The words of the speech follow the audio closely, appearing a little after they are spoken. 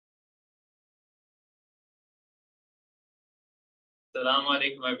Assalamu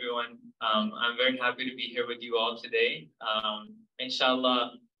alaikum, everyone. I'm very happy to be here with you all today.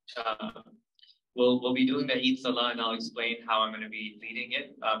 Inshallah, we'll be doing the Eid Salah, and I'll explain how I'm going to be leading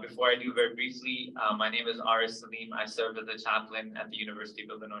it. Before I do, very briefly, my name is Ariz Saleem. I serve as a chaplain at the University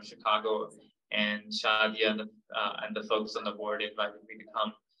of Illinois, Chicago, and Shadia and the folks on the board invited me to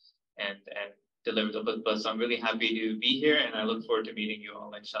come and deliver the khutbah. So I'm really happy to be here, and I look forward to meeting you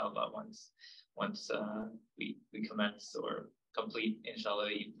all, inshallah, once we commence or complete, inshallah,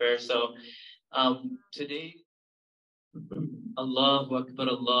 the Eid prayer. So today, Allahu Akbar,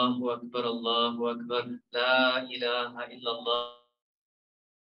 Allahu Akbar, Allahu Akbar, La ilaha illallah.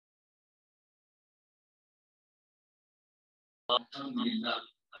 Alhamdulillah.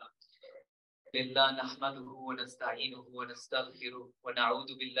 لله نحمده ونستعينه ونستغفره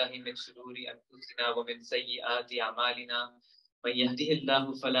ونعوذ بالله من شرور أنفسنا ومن سيئات أعمالنا من يهده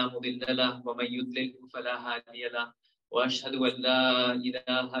الله فلا مضل له ومن يضلل فلا هادي له وأشهد أن لا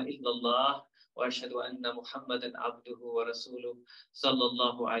إله إلا الله وأشهد أن محمدا عبده ورسوله صلى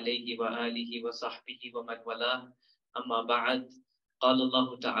الله عليه وآله وصحبه ومن والاه أما بعد قال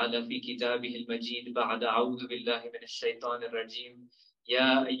الله تعالى في كتابه المجيد بعد أعوذ بالله من الشيطان الرجيم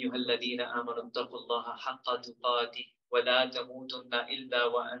يا أيها الذين آمنوا اتقوا الله حق تقاته ولا تموتن إلا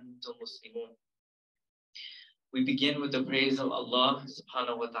وأنتم مسلمون. We begin with the praise of Allah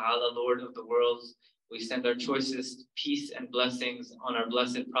subhanahu wa ta'ala, Lord of the worlds. We send our choicest peace and blessings on our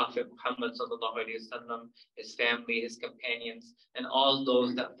blessed Prophet Muhammad sallallahu alayhi wa sallam, his family, his companions, and all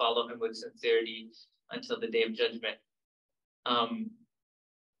those that follow him with sincerity until the day of judgment. I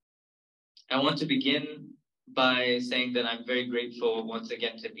want to begin by saying that I'm very grateful once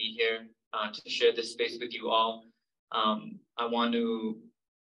again to be here to share this space with you all. I want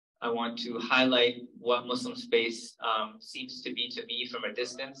to highlight what Muslim space seems to be to me from a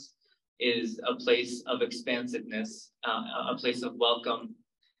distance, is a place of expansiveness, a place of welcome,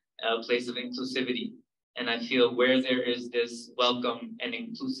 a place of inclusivity. And I feel where there is this welcome and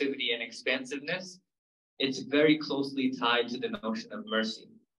inclusivity and expansiveness, it's very closely tied to the notion of mercy,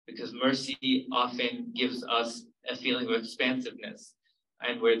 because mercy often gives us a feeling of expansiveness.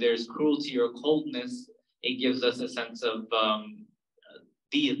 And where there's cruelty or coldness, it gives us a sense of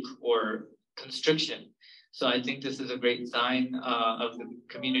diq or constriction. So I think this is a great sign of the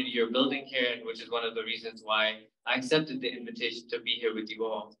community you're building here, and which is one of the reasons why I accepted the invitation to be here with you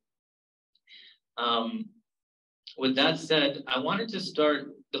all. With that said, I wanted to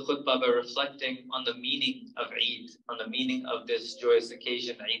start the khutbah by reflecting on the meaning of Eid, on the meaning of this joyous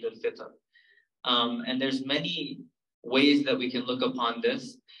occasion, Eid Al Fitr. And there's many ways that we can look upon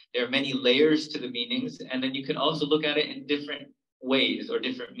this. There are many layers to the meanings, and then you can also look at it in different ways or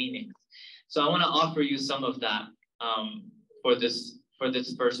different meanings. So I want to offer you some of that for this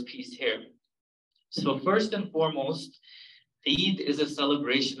first piece here. So first and foremost, Eid is a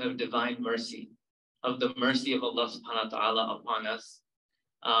celebration of divine mercy, of the mercy of Allah subhanahu wa ta'ala upon us.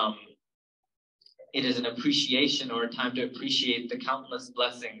 It is an appreciation or a time to appreciate the countless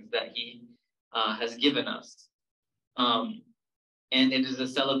blessings that He has given us. And it is a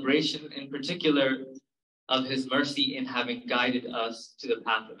celebration in particular of His mercy in having guided us to the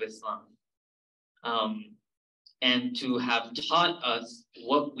path of Islam. And to have taught us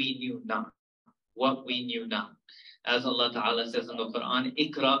what we knew not, As Allah Ta'ala says in the Quran,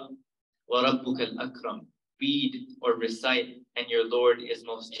 Ikra wa rabbuka al-akram. Read or recite, and your Lord is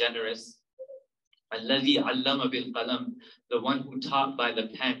most generous. Alladhi allama bil qalam, the one who taught by the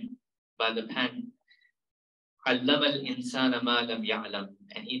pen. Allama al-insana ma lam ya'lam,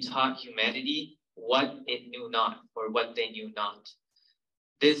 and He taught humanity what it knew not, or what they knew not.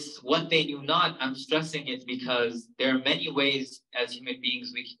 This, what they knew not, I'm stressing it because there are many ways as human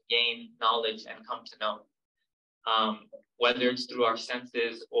beings we can gain knowledge and come to know, whether it's through our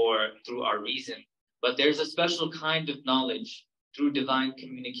senses or through our reason. But there's a special kind of knowledge through divine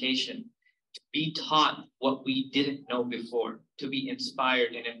communication, to be taught what we didn't know before, to be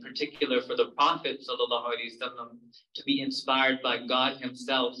inspired, and in particular for the Prophet ﷺ, to be inspired by God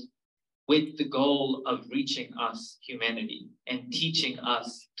Himself with the goal of reaching us, humanity, and teaching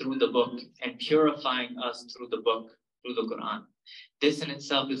us through the book and purifying us through the book, through the Quran. This in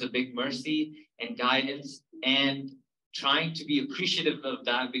itself is a big mercy and guidance, and trying to be appreciative of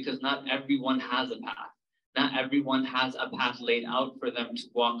that, because not everyone has a path. Not everyone has a path laid out for them to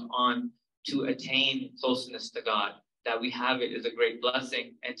walk on to attain closeness to God. That we have it is a great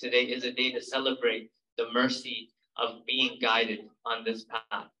blessing, and today is a day to celebrate the mercy of being guided on this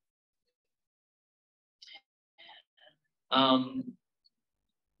path.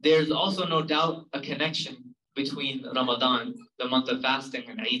 There's also no doubt a connection between Ramadan, the month of fasting,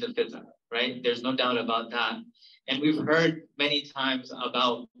 and Eid Al Fitr, right? There's no doubt about that. And we've heard many times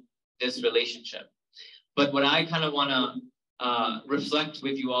about this relationship. But what I kind of want to reflect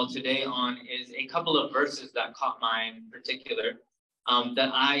with you all today on is a couple of verses that caught my eye in particular, that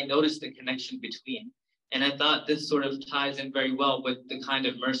I noticed the connection between. And I thought this sort of ties in very well with the kind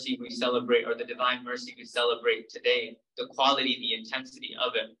of mercy we celebrate, or the divine mercy we celebrate today, the quality, the intensity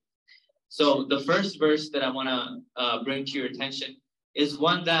of it. So the first verse that I want to bring to your attention is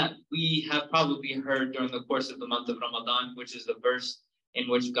one that we have probably heard during the course of the month of Ramadan, which is the verse in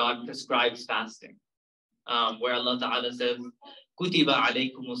which God prescribes fasting, where Allah Ta'ala says, كُتِبَ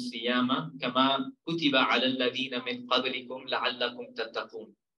عَلَيْكُمُ الصِّيَامَ كَمَا كُتِبَ عَلَى الَّذِينَ مِنْ قَبْلِكُمْ لَعَلَّكُمْ تَتَّقُونَ.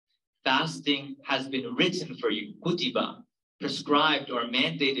 Fasting has been written for you, kutiba, prescribed or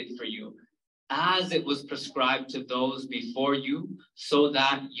mandated for you, as it was prescribed to those before you, so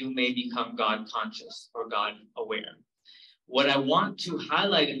that you may become God conscious or God aware. What I want to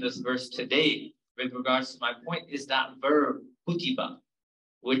highlight in this verse today, with regards to my point, is that verb, kutiba,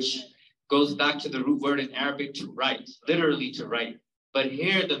 which goes back to the root word in Arabic, to write, literally to write. But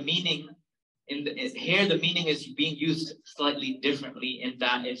here the meaning is being used slightly differently, in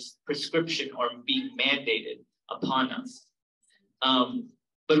that it's prescription or being mandated upon us.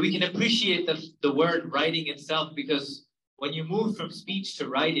 But we can appreciate the word writing itself, because when you move from speech to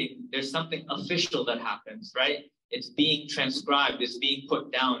writing, there's something official that happens, right? It's being transcribed, it's being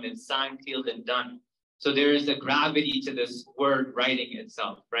put down, it's signed, sealed, and done. So there is a gravity to this word writing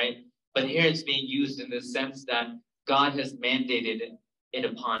itself, right? But here it's being used in the sense that God has mandated it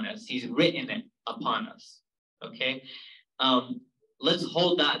upon us. He's written it upon us, okay? Let's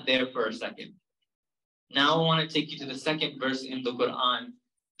hold that there for a second. Now I want to take you to the second verse in the Quran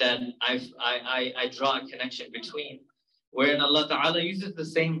that I draw a connection between, wherein Allah Ta'ala uses the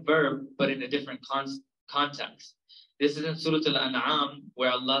same verb, but in a different context. This is in Surah Al-An'am, where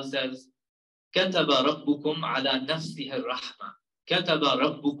Allah says, كَتَبَ رَبُّكُمْ عَلَى نَفْسِهِ الرَّحْمَةِ كَتَبَ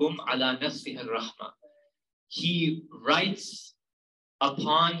رَبُّكُمْ عَلَى نَفْسِهِ الرَّحْمَةِ. He writes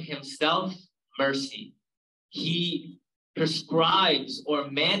upon himself mercy. He prescribes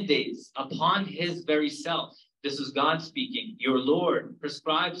or mandates upon his very self. This is God speaking. Your Lord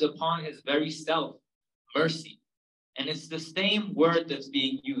prescribes upon his very self mercy. And it's the same word that's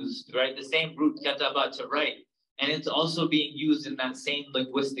being used, right? The same root, kataba, to write. And it's also being used in that same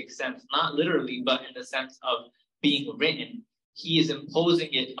linguistic sense, not literally, but in the sense of being written. He is imposing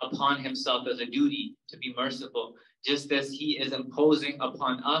it upon himself as a duty to be merciful, just as he is imposing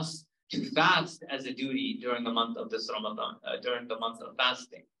upon us to fast as a duty during the month of this Ramadan, during the month of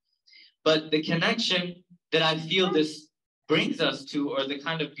fasting. But the connection that I feel this brings us to, or the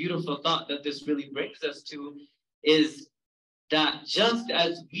kind of beautiful thought that this really brings us to, is that just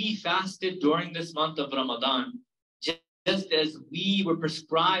as we fasted during this month of Ramadan, just as we were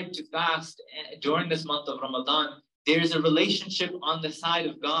prescribed to fast during this month of Ramadan, there's a relationship on the side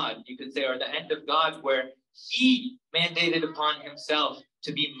of God, you could say, or the end of God, where he mandated upon himself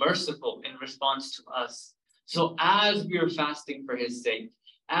to be merciful in response to us. So as we were fasting for his sake,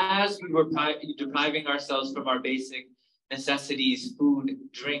 as we were depriving ourselves from our basic necessities, food,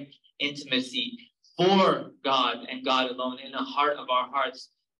 drink, intimacy, for God and God alone, in the heart of our hearts,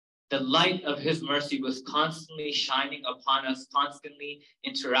 the light of his mercy was constantly shining upon us, constantly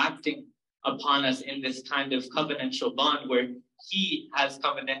interacting upon us in this kind of covenantal bond where he has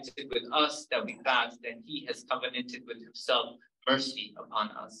covenanted with us that we fast, and he has covenanted with himself mercy upon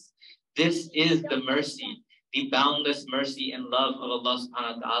us. This is the mercy, the boundless mercy and love of Allah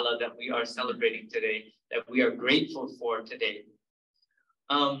subhanahu wa ta'ala that we are celebrating today, that we are grateful for today.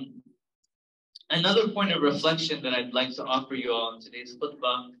 Another point of reflection that I'd like to offer you all in today's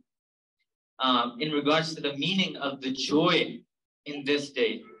khutbah, in regards to the meaning of the joy in this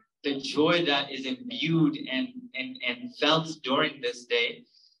day, the joy that is imbued and felt during this day,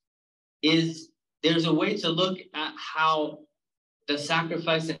 is there's a way to look at how the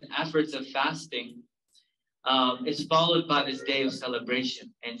sacrifice and efforts of fasting is followed by this day of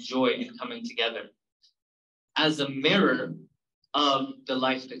celebration and joy and coming together as a mirror of the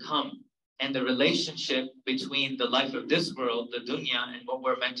life to come and the relationship between the life of this world, the dunya, and what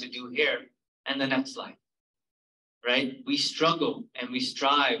we're meant to do here, and the next life, right? We struggle and we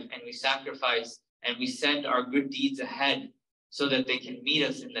strive and we sacrifice and we send our good deeds ahead so that they can meet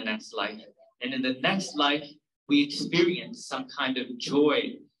us in the next life. And in the next life, we experience some kind of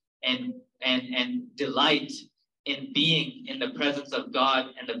joy and delight in being in the presence of God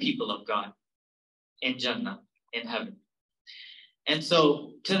and the people of God in Jannah, in heaven. And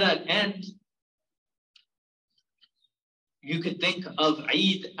so to that end, you could think of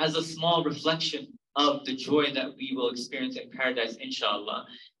Eid as a small reflection of the joy that we will experience in paradise, inshallah.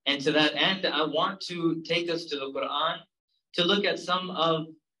 And to that end, I want to take us to the Quran to look at some of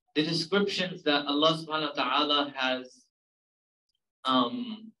the descriptions that Allah subhanahu wa ta'ala has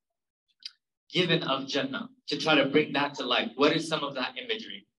given of Jannah, to try to bring that to life. What is some of that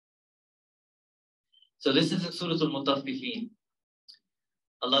imagery? So this is in Surah Al-Mutaffifin.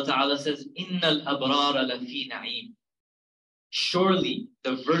 Allah Ta'ala says, إِنَّ الْأَبْرَارَ لَفِي نَعِيمٍ. Surely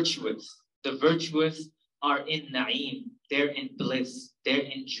the virtuous are in na'im. They're in bliss. They're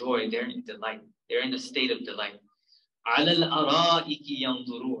in joy. They're in delight. They're in a state of delight. عَلَى الْأَرَائِكِ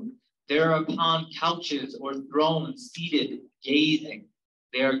يَنْظُرُونَ. They're upon couches or thrones, seated, gazing.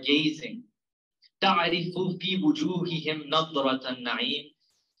 They are gazing. تَعْرِفُ فِي وُجُوهِهِمْ نَضْرَةَ النَّعِيمِ.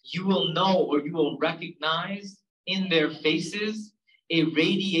 You will know, or you will recognize in their faces a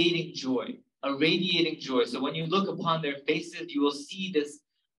radiating joy. A radiating joy. So when you look upon their faces, you will see this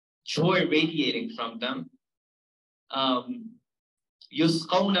joy radiating from them.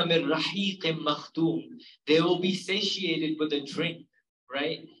 يُسْقَوْنَ مِنْ رَحِيقٍ مَخْتُومٍ. They will be satiated with a drink,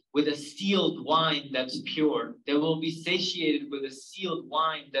 right? With a sealed wine that's pure. They will be satiated with a sealed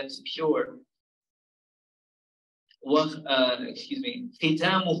wine that's pure.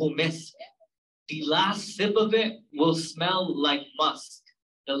 ختامه مسك. The last sip of it will smell like musk.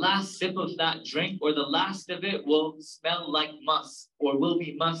 The last sip of that drink, or the last of it, will smell like musk, or will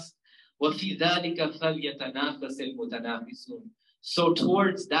be musk. وَفِي ذَلِكَ فَلْيَتَنَافَسِ الْمُتَنَافِسُونَ. So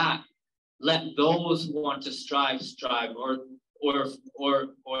towards that, let those who want to strive,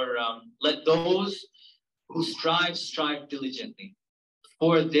 let those who strive diligently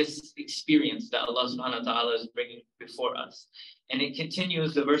for this experience that Allah subhanahu wa ta'ala is bringing before us. And it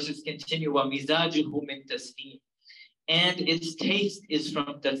continues, the verses continue, وَمِزَاجُهُ مِن تَسْنِيمٍ. And its taste is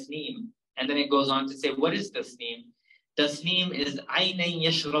from tasneem. And then it goes on to say, what is tasneem? Tasneem is عَيْنًا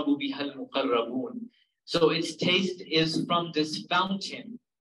يَشْرَبُ بِهَا الْمُقَرَّبُونَ. So its taste is from this fountain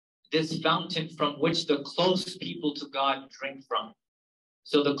from which the close people to God drink from.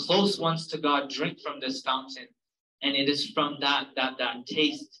 So the close ones to God drink from this fountain. And it is from that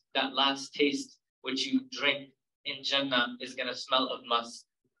taste, that last taste which you drink in Jannah is going to smell of musk.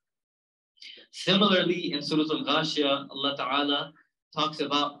 Similarly, in Surah Al-Ghashiyah, Allah Ta'ala talks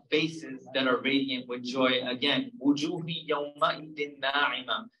about faces that are radiant with joy. Again, وُجُوهِ يَوْمَئِذٍ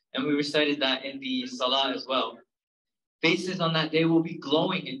نَاعِمَةٍ. And we recited that in the Salah as well. Faces on that day will be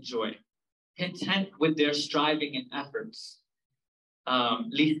glowing in joy, content with their striving and efforts.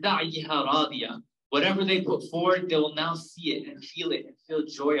 لِسَعْيِهَا رَاضِيَةٍ. Whatever they put forward, they will now see it and feel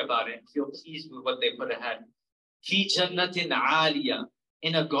joy about it, and feel pleased with what they put ahead. فِي جَنَّةٍ عَالِيَةٍ.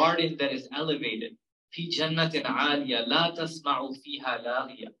 In a garden that is elevated. فِي جَنَّةٍ عَالِيَةٍ لَا تَسْمَعُ فِيهَا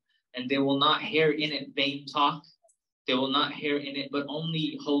لَاغِيَةٍ. And they will not hear in it vain talk. They will not hear in it, but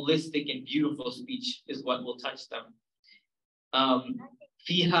only holistic and beautiful speech is what will touch them.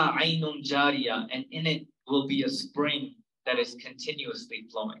 فِيهَا عَيْنٌ جَارِيَةٌ. And in it will be a spring that is continuously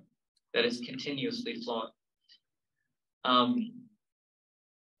flowing.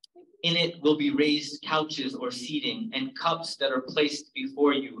 In it will be raised couches or seating, and cups that are placed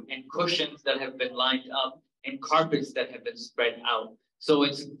before you, and cushions that have been lined up, and carpets that have been spread out. So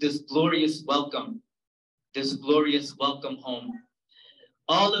it's this glorious welcome home.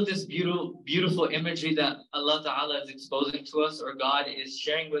 All of this beautiful imagery that Allah Ta'ala is exposing to us, or God is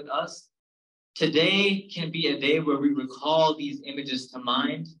sharing with us, today can be a day where we recall these images to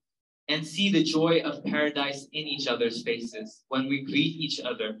mind and see the joy of paradise in each other's faces. When we greet each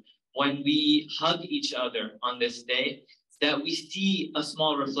other, when we hug each other on this day, that we see a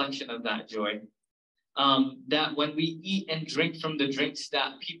small reflection of that joy. That when we eat and drink from the drinks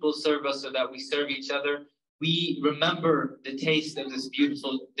that people serve us, or that we serve each other, we remember the taste of this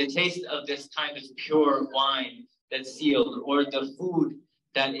kind of pure wine that's sealed, or the food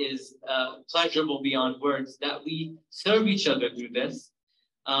that is pleasurable beyond words, that we serve each other through this.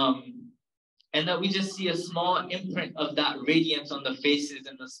 And that we just see a small imprint of that radiance on the faces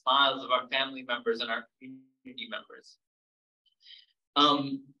and the smiles of our family members and our community members.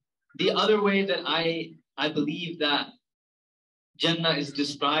 The other way that I believe that Jannah is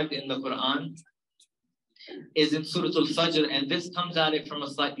described in the Quran is in Surah Al-Fajr, and this comes at it from a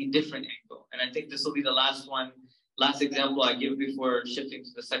slightly different angle. And I think this will be the last example I give before shifting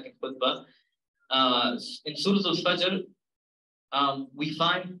to the second khutbah. In Surah Al-Fajr, we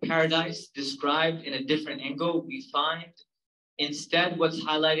find paradise described in a different angle. We find instead what's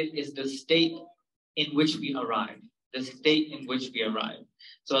highlighted is the state in which we arrive.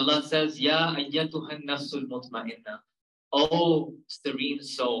 So Allah says, Ya ayyatuhan nafsul mutma'inna. O serene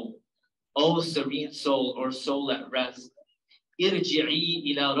soul, or soul at rest.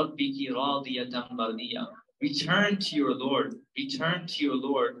 Irji'i ila rabbiki radiyatan mardiya. Return to your Lord. Return to your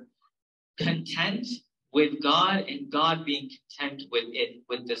Lord. Content with God and God being content with it,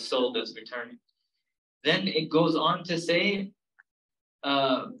 with the soul that's returning. Then it goes on to say,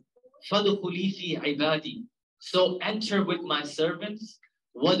 فَدْخُلِي فِي عِبَادِي. So enter with my servants,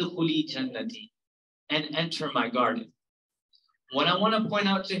 وَدْخُلِي جَنَّتِي. And enter my garden. What I want to point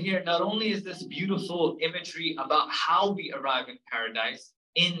out to here, not only is this beautiful imagery about how we arrive in paradise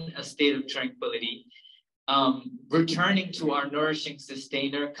in a state of tranquility, returning to our nourishing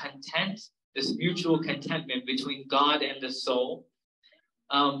sustainer, content, this mutual contentment between God and the soul,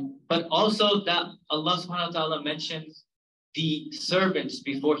 but also that Allah subhanahu wa ta'ala mentions the servants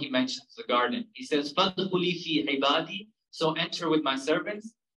before he mentions the garden. He says, فَادْخُلِي فِي عِبَادِي. So enter with my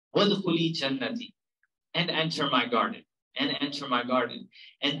servants, وَادْخُلِي جَنَّتِي. And enter my garden. And enter my garden.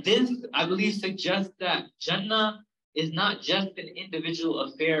 And this, I believe, suggests that Jannah is not just an individual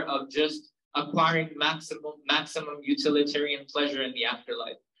affair of just acquiring maximum utilitarian pleasure in the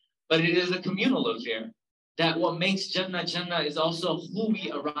afterlife, but it is a communal affair. That what makes Jannah Jannah is also who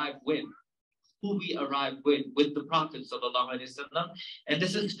we arrive with. Who we arrive with the Prophet sallallahu alaihi wasallam. And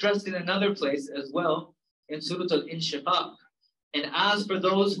this is stressed in another place as well, in Surah Al-Inshiqaq. And as for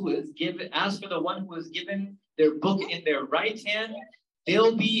those who is given, as for the one who is given their book in their right hand,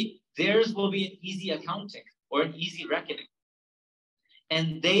 theirs will be an easy accounting or an easy reckoning.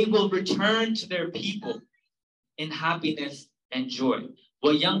 And they will return to their people in happiness and joy.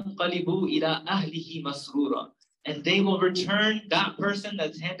 وَيَنْقَلِبُوا إِلَىٰ أَهْلِهِ مَسْرُورًا. And they will return, that person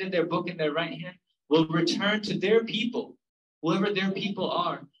that's handed their book in their right hand, will return to their people, whoever their people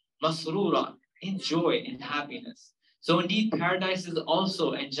are, masrura, in joy and happiness. So indeed, paradise is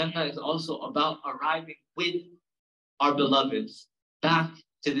also, and Jannah is also about arriving with our beloveds back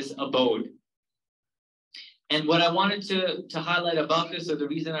to this abode. And what I wanted to highlight about this, or the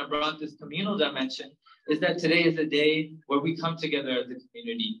reason I brought this communal dimension, is that today is a day where we come together as a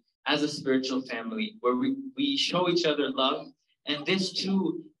community, as a spiritual family, where we show each other love. And this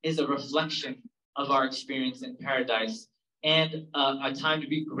too is a reflection of our experience in paradise, and a time to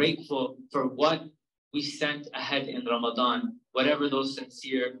be grateful for what we sent ahead in Ramadan, whatever those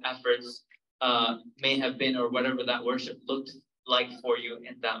sincere efforts may have been, or whatever that worship looked like for you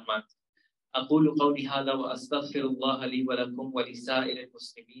in that month. أقول قولي هذا وأستغفر الله لي ولكم ولسائر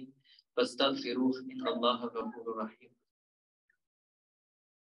المسلمين فاستغفروه إن الله غفور رحيم.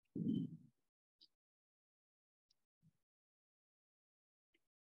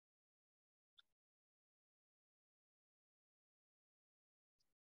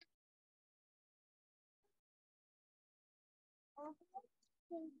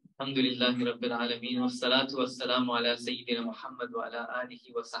 الحمد لله رب العالمين والصلاة والسلام على سيدنا محمد وعلى آله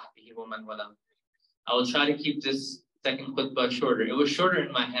وصحبه ومن والاه. I will try to keep this second khutbah shorter. It was shorter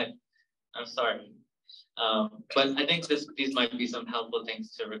in my head. I'm sorry. But I think these might be some helpful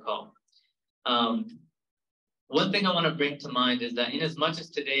things to recall. One thing I want to bring to mind is that in as much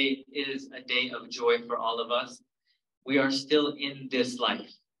as today is a day of joy for all of us, we are still in this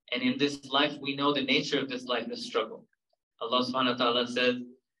life. And in this life, we know the nature of this life is struggle. Allah subhanahu wa ta'ala says,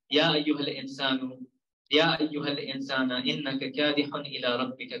 Ya ayyuhal insanu, Ya ayyuhal insana, innaka kadihun ila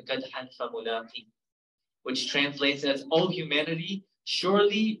rabbika kadhan famulaqi. Which translates as, O humanity,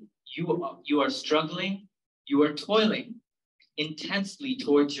 surely you are struggling, you are toiling intensely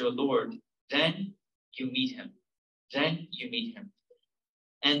towards your Lord. Then you meet him. Then you meet him.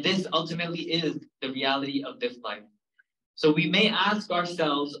 And this ultimately is the reality of this life. So we may ask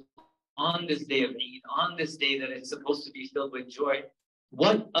ourselves on this day of Eid, on this day that it's supposed to be filled with joy,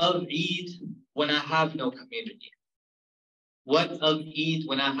 what of Eid when I have no community? What of Eid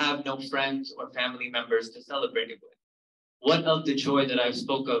when I have no friends or family members to celebrate it with? What of the joy that I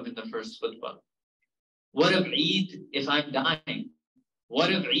spoke of in the first khutbah? What of Eid if I'm dying?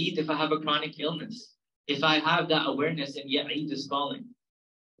 What of Eid if I have a chronic illness? If I have that awareness and yet Eid is falling,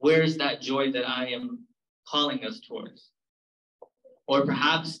 where is that joy that I am calling us towards? Or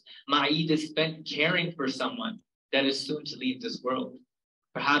perhaps my Eid is spent caring for someone that is soon to leave this world.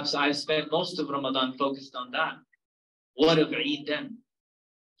 Perhaps I've spent most of Ramadan focused on that. What of Eid then?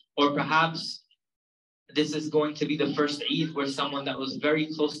 Or perhaps this is going to be the first Eid where someone that was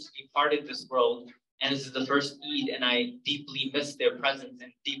very close to me parted this world, and this is the first Eid, and I deeply miss their presence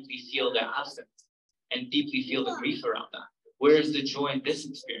and deeply feel their absence and deeply feel the grief around that. Where is the joy in this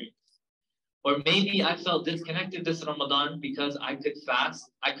experience? Or maybe I felt disconnected this Ramadan because I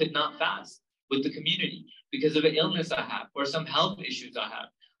could not fast with the community because of an illness I have, or some health issues I have,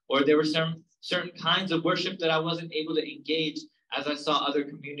 or there were some certain kinds of worship that I wasn't able to engage as I saw other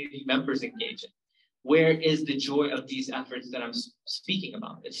community members engage in. where is the joy of these efforts that I'm speaking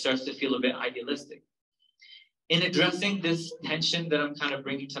about? It starts to feel a bit idealistic. In addressing this tension that I'm kind of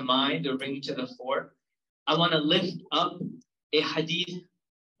bringing to mind or bringing to the fore, I want to lift up a hadith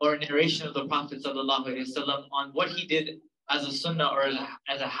or a narration of the Prophet ﷺ on what he did as a sunnah or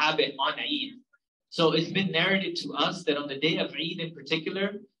as a habit on Eid. So it's been narrated to us that on the day of Eid in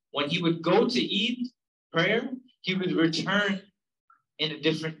particular, when he would go to Eid prayer, he would return in a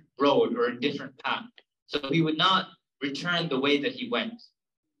different road or a different path. So he would not return the way that he went,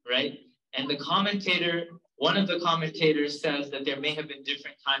 right? And one of the commentators says that there may have been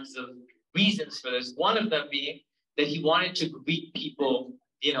different kinds of reasons for this. One of them being that he wanted to greet people,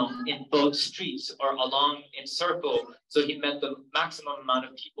 in both streets or along in circle. So he met the maximum amount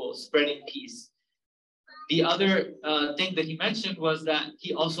of people, spreading peace. The other thing that he mentioned was that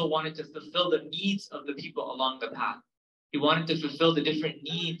he also wanted to fulfill the needs of the people along the path. He wanted to fulfill the different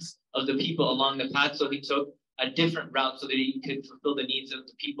needs of the people along the path, so he took a different route so that he could fulfill the needs of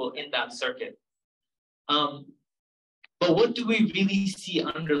the people in that circuit. But what do we really see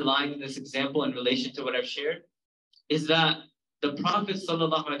underlying this example in relation to what I've shared? Is that the Prophet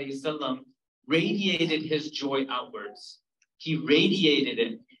ﷺ radiated his joy outwards. He radiated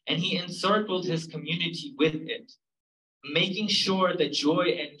it, and he encircled his community with it, making sure that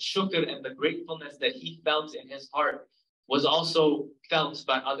joy and shukr and the gratefulness that he felt in his heart was also felt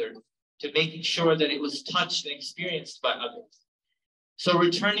by others, to making sure that it was touched and experienced by others. So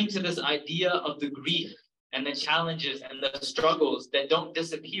returning to this idea of the grief and the challenges and the struggles that don't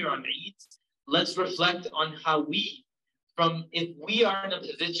disappear on Eid, let's reflect on how if we are in a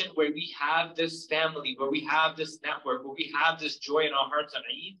position where we have this family, where we have this network, where we have this joy in our hearts on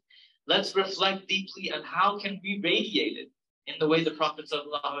Eid, let's reflect deeply on how can we radiate it in the way the Prophet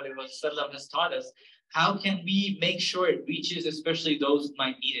ﷺ has taught us. How can we make sure it reaches especially those who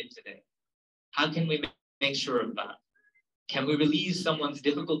might need it today? How can we make sure of that? Can we relieve someone's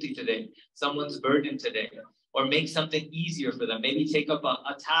difficulty today, someone's burden today, or make something easier for them? Maybe take up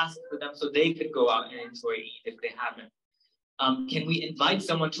a task for them so they could go out and enjoy Eid if they haven't. Can we invite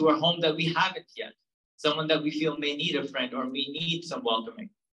someone to our home that we haven't yet? Someone that we feel may need a friend or we need some welcoming.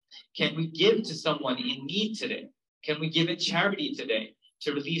 Can we give to someone in need today? Can we give in charity today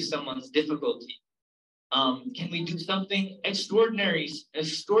to relieve someone's difficulty? Can we do something extraordinarily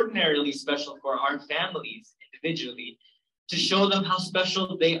special for our families individually to show them how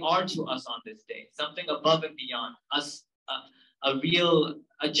special they are to us on this day? Something above and beyond us,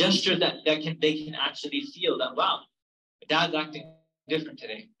 a gesture that they can actually feel that, wow, Dad's acting different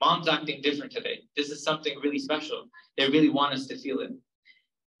today. Mom's acting different today. This is something really special. They really want us to feel it.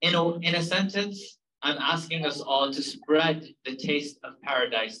 In a sentence, I'm asking us all to spread the taste of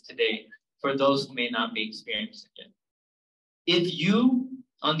paradise today for those who may not be experiencing it. If you,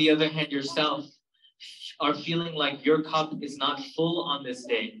 on the other hand, yourself, are feeling like your cup is not full on this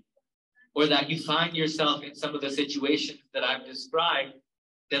day, or that you find yourself in some of the situations that I've described,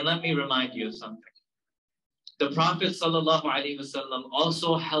 then let me remind you of something. The Prophet ﷺ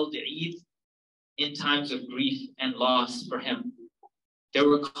also held Eid in times of grief and loss for him. There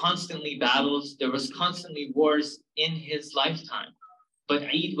were constantly battles, there was constantly wars in his lifetime, but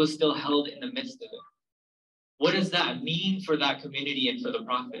Eid was still held in the midst of it. What does that mean for that community and for the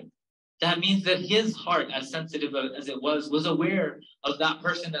Prophet? That means that his heart, as sensitive as it was aware of that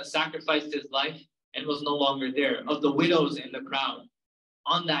person that sacrificed his life and was no longer there, of the widows in the crowd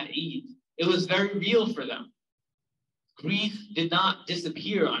on that Eid. It was very real for them. Grief did not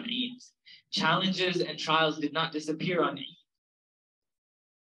disappear on Eid. Challenges and trials did not disappear on Eid.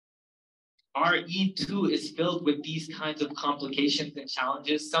 Our Eid too is filled with these kinds of complications and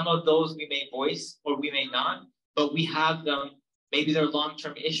challenges. Some of those we may voice or we may not, but we have them. Maybe they're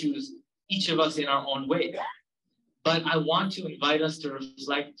long-term issues, each of us in our own way. But I want to invite us to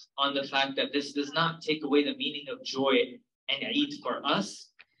reflect on the fact that this does not take away the meaning of joy and Eid for us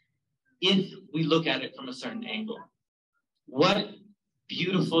if we look at it from a certain angle. What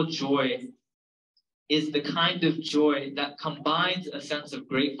beautiful joy is the kind of joy that combines a sense of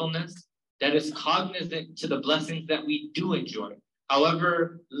gratefulness, that is cognizant to the blessings that we do enjoy,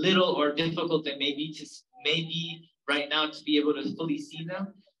 however little or difficult they may be right now to be able to fully see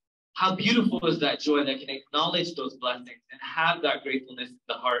them. How beautiful is that joy that can acknowledge those blessings and have that gratefulness in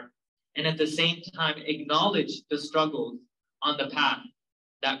the heart, and at the same time acknowledge the struggles on the path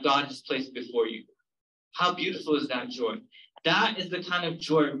that God has placed before you. How beautiful is that joy? That is the kind of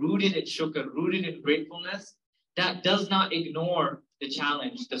joy rooted in shukr, rooted in gratefulness, that does not ignore the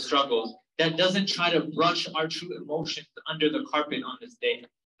challenge, the struggles, that doesn't try to brush our true emotions under the carpet on this day,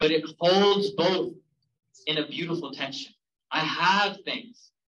 but it holds both in a beautiful tension. I have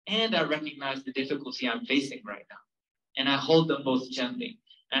things, and I recognize the difficulty I'm facing right now. And I hold them both gently.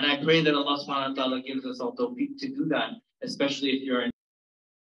 And I pray that Allah subhanahu wa ta'ala gives us all tawfiq to do that, especially if you're in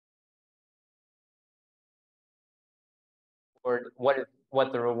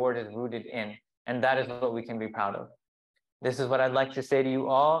what the reward is rooted in. And that is what we can be proud of. This is what I'd like to say to you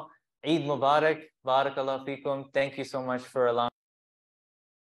all. Eid Mubarak, Barakallahu Feekum. Thank you so much for allowing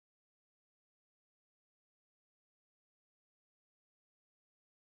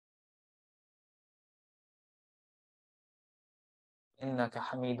إنك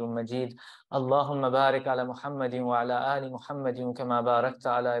حميد مجيد اللهم بارك على محمد وعلى آل محمد كما باركت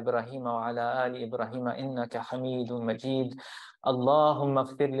على إبراهيم وعلى آل إبراهيم إنك حميد مجيد اللهم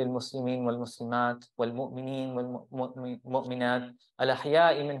اغفر للمسلمين والمسلمات والمؤمنين والمؤمنات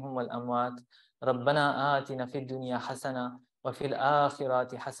الأحياء منهم والأموات ربنا آتنا في الدنيا حسنة وفي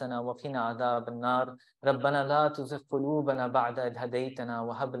الآخرة حسنة وقنا عذاب النار ربنا لا تزغ قلوبنا بعد إذ هديتنا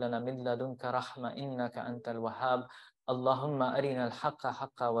وهب لنا من لدنك رحمة إنك أنت الوهاب اللهم أرنا الحق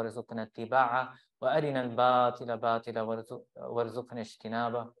حقا وارزقنا اتباعه وأرنا الباطل باطلا وارزقنا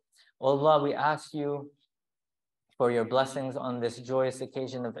اجتنابه. Allah, we ask you for your blessings on this joyous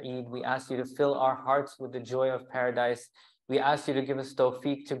occasion of Eid. We ask you to fill our hearts with the joy of paradise. We ask you to give us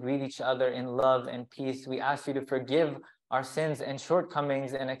tawfiq to greet each other in love and peace. We ask you to forgive our sins and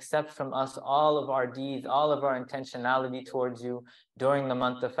shortcomings and accept from us all of our deeds, all of our intentionality towards you during the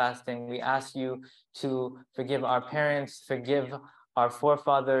month of fasting. We ask you to forgive our parents, forgive our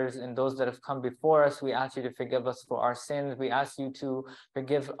forefathers and those that have come before us. We ask you to forgive us for our sins. We ask you to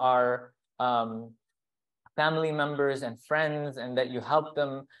forgive our family members and friends, and that you help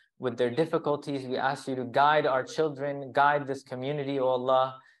them with their difficulties. We ask you to guide our children, guide this community, O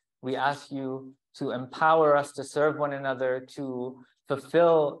Allah. We ask you to empower us to serve one another, to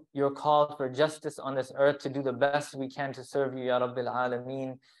fulfill your call for justice on this earth, to do the best we can to serve you, Ya Rabbil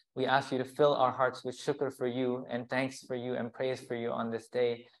Alameen. We ask you to fill our hearts with shukr for you and thanks for you and praise for you on this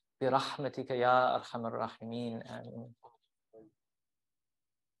day. Bi rahmatika ya arhamar rahimin. Ameen.